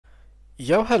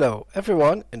Yo, hello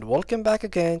everyone, and welcome back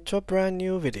again to a brand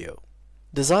new video.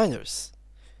 Designers,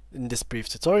 in this brief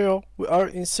tutorial, we are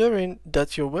ensuring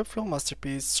that your Webflow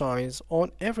masterpiece shines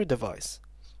on every device.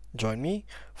 Join me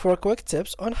for a quick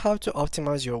tips on how to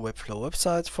optimize your Webflow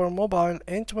website for mobile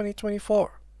in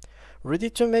 2024. Ready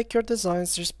to make your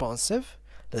designs responsive?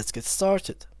 Let's get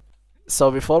started. So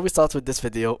before we start with this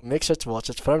video, make sure to watch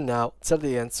it from now till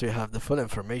the end so you have the full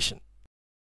information.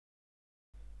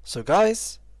 So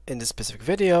guys, in this specific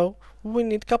video, we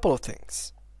need a couple of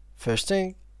things. First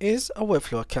thing is a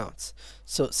Webflow account.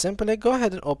 So simply go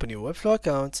ahead and open your Webflow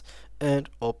account and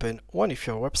open one of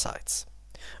your websites.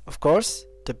 Of course,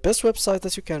 the best website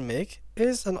that you can make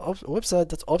is a website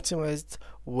that's optimized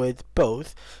with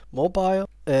both mobile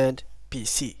and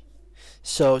PC.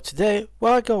 So today we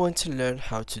are going to learn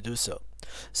how to do so.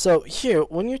 So here,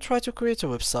 when you try to create a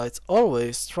website,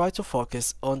 always try to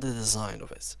focus on the design of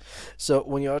it. So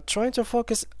when you are trying to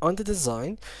focus on the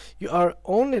design, you are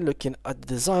only looking at the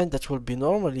design that will be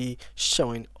normally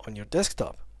showing on your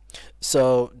desktop.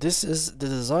 So this is the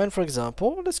design, for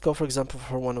example. Let's go for example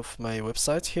for one of my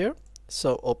websites here.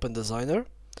 So open designer.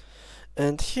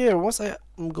 And here, once I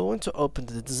am going to open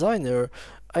the designer,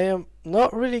 I am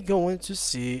not really going to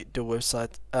see the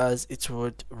website as it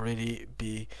would really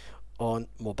be on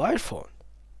mobile phone.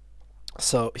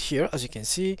 So here, as you can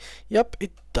see, yep,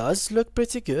 it does look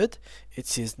pretty good.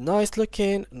 It is nice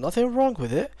looking, nothing wrong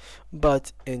with it,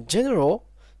 but in general,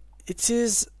 it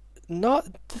is not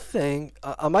the thing.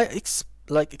 Am I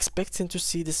expecting to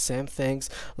see the same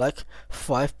things like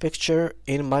 5 picture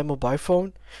in my mobile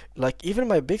phone? Like even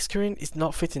my big screen is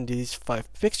not fitting these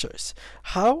 5 pictures.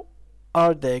 How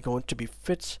are they going to be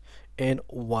fit in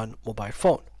one mobile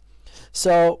phone?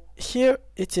 So here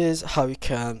it is how you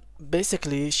can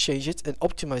basically change it and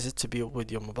optimize it to be with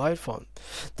your mobile phone.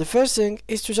 The first thing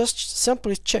is to just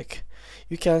simply check.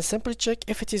 You can simply check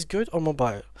if it is good on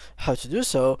mobile. How to do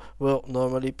so? Well,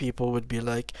 normally people would be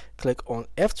like, click on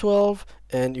F12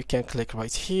 and you can click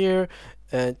right here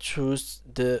and choose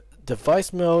the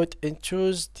device mode and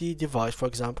choose the device. For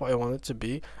example, I want it to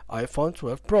be iPhone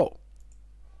 12 Pro.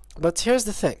 But here's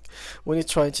the thing, when you're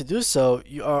trying to do so,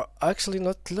 you are actually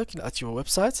not looking at your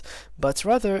website, but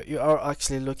rather you are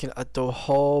actually looking at the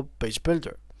whole page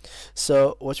builder.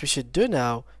 So what we should do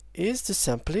now is to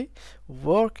simply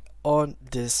work on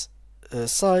this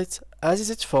site as is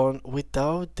its phone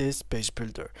without this page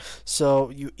builder. So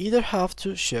you either have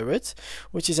to share it,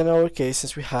 which is in our case,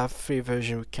 since we have free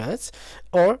version we can't,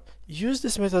 or use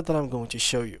this method that I'm going to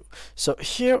show you. So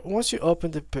here, once you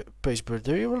open the page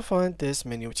builder, you will find this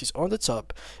menu which is on the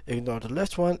top. Ignore the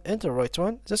left one and the right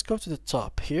one, just go to the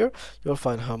top. Here you'll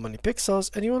find how many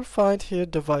pixels, and you will find here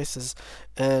devices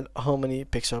and how many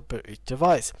pixels per each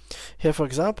device. Here for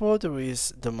example, there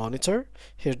is the monitor,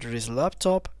 here there is a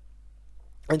laptop,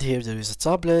 and here there is a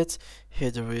tablet, here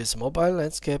there is mobile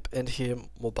landscape, and here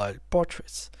mobile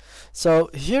portraits. So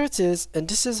here it is, and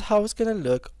this is how it's gonna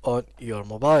look on your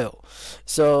mobile.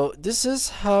 So this is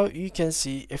how you can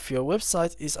see if your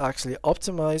website is actually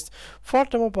optimized for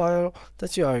the mobile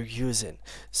that you are using.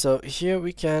 So here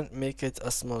we can make it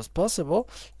as small as possible.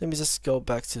 Let me just go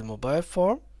back to the mobile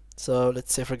form. So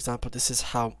let's say for example this is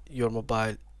how your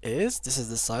mobile is. This is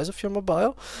the size of your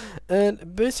mobile,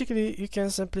 and basically you can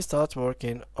simply start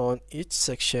working on each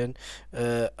section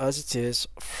as it is,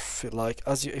 like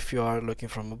if you are looking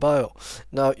for mobile.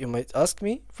 Now you might ask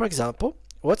me, for example,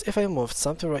 what if I move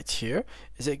something right here?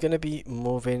 Is it gonna be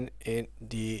moving in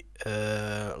the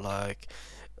like,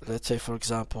 let's say for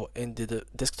example in the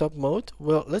desktop mode?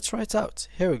 Well, let's try it out.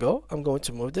 Here we go. I'm going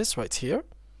to move this right here.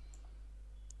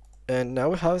 And now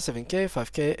we have 7K,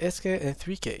 5K, 8K, and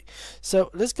 3K. So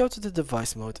let's go to the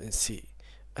device mode and see.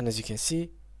 And as you can see,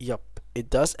 yep, it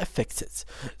does affect it.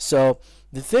 So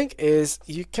the thing is,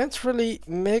 you can't really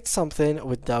make something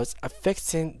without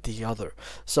affecting the other.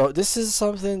 So this is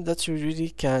something that you really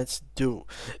can't do.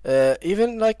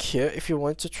 Even like here, if you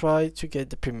want to try to get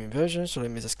the premium version, so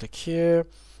let me just click here,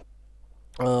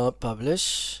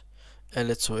 publish, and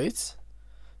let's wait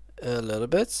a little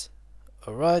bit.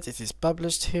 Alright, it is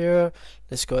published here.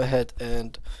 Let's go ahead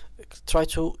and try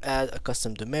to add a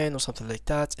custom domain or something like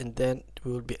that, and then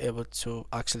we will be able to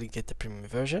actually get the premium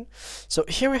version. So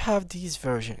here we have these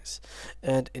versions,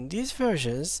 and in these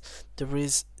versions there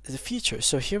is the features.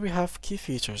 So here we have key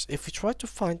features. If we try to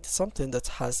find something that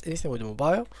has anything with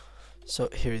mobile, So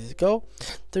here you go.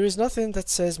 There is nothing that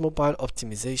says mobile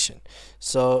optimization.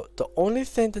 So the only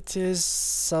thing that is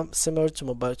similar to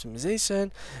mobile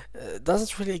optimization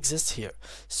doesn't really exist here.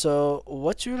 So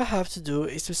what you will have to do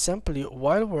is to simply,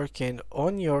 while working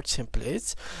on your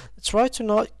templates, try to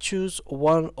not choose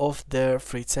one of their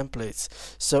free templates.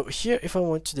 So here, if I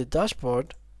went to the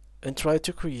dashboard and try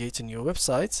to create a new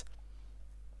website,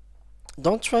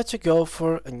 don't try to go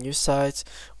for a new site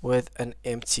with an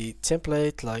empty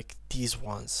template like these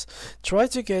ones. Try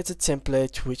to get a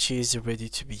template which is ready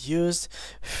to be used,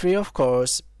 free of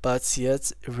course, but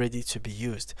yet ready to be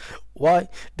used. Why?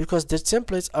 Because the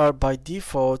templates are by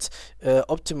default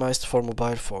optimized for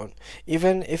mobile phone.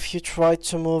 Even if you try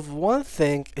to move one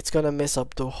thing, it's gonna mess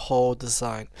up the whole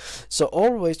design. So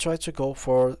always try to go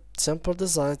for simple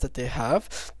designs that they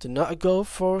have. Do not go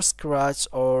for scratch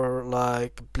or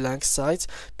like blank sites,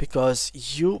 because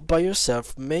you by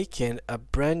yourself making a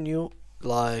brand new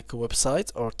like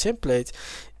website or template,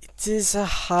 it is a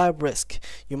high risk.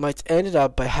 You might end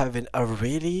up by having a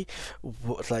really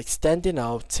like standing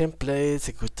out template,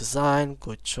 a good design,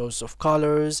 good choice of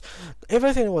colors,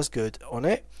 everything was good on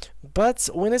it, but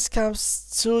when it comes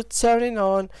to turning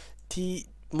on the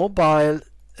mobile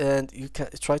and you can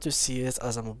try to see it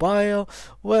as a mobile,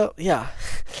 well, yeah,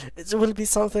 it will be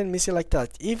something messy like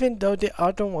that. Even though they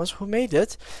are the ones who made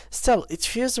it, still it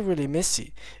feels really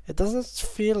messy. It doesn't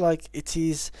feel like it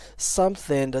is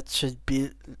something that should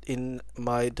be in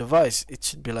my device. It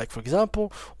should be like, for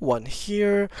example, one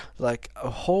here, like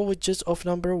a whole widget of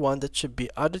number one that should be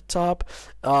at the top,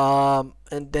 and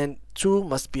then two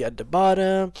must be at the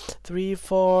bottom, 3,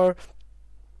 4,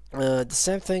 the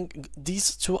same thing.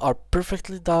 These two are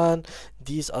perfectly done,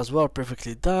 these as well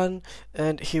perfectly done,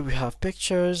 and here we have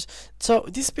pictures. So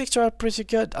these pictures are pretty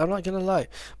good, I'm not gonna lie,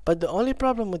 but the only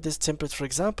problem with this template, for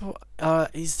example,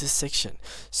 is this section.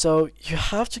 So you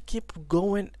have to keep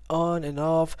going on and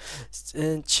off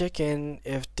and checking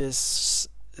if this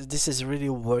is really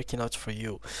working out for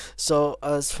you. So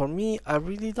as for me, I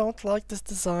really don't like this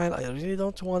design, I really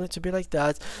don't want it to be like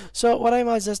that. So what I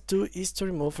might just do is to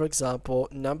remove, for example,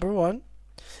 number one,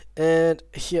 and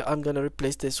here I'm gonna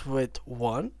replace this with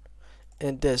 1,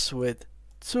 and this with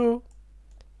 2,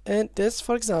 and this,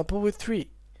 for example, with 3.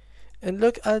 And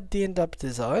look at the end up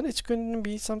design, it's going to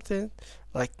be something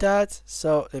like that.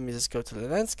 So let me just go to the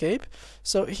landscape.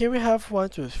 So here we have 1,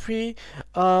 2, 3.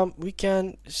 We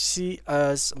can see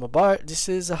as mobile, this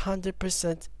is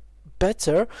 100%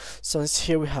 better, since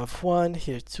here we have 1,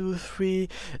 here 2, 3.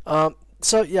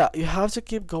 So yeah, you have to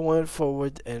keep going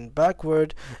forward and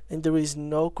backward, and there is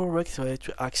no correct way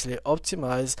to actually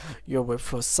optimize your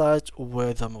Webflow site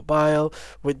with a mobile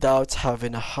without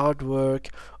having a hard work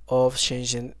of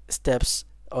changing steps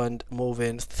and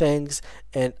moving things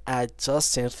and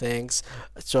adjusting things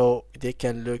so they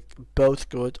can look both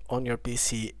good on your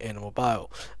PC and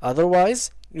mobile. Otherwise,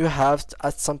 you have to,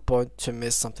 at some point, to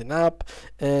mess something up,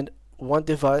 and one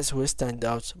device will stand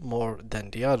out more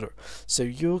than the other. So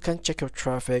you can check your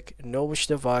traffic, know which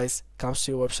device comes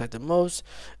to your website the most,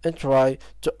 and try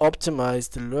to optimize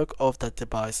the look of that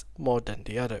device more than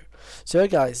the other. So yeah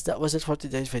guys, that was it for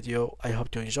today's video. I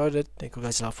hope you enjoyed it. Thank you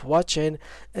guys a lot for watching,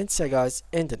 and see you guys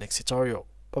in the next tutorial.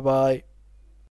 Bye bye.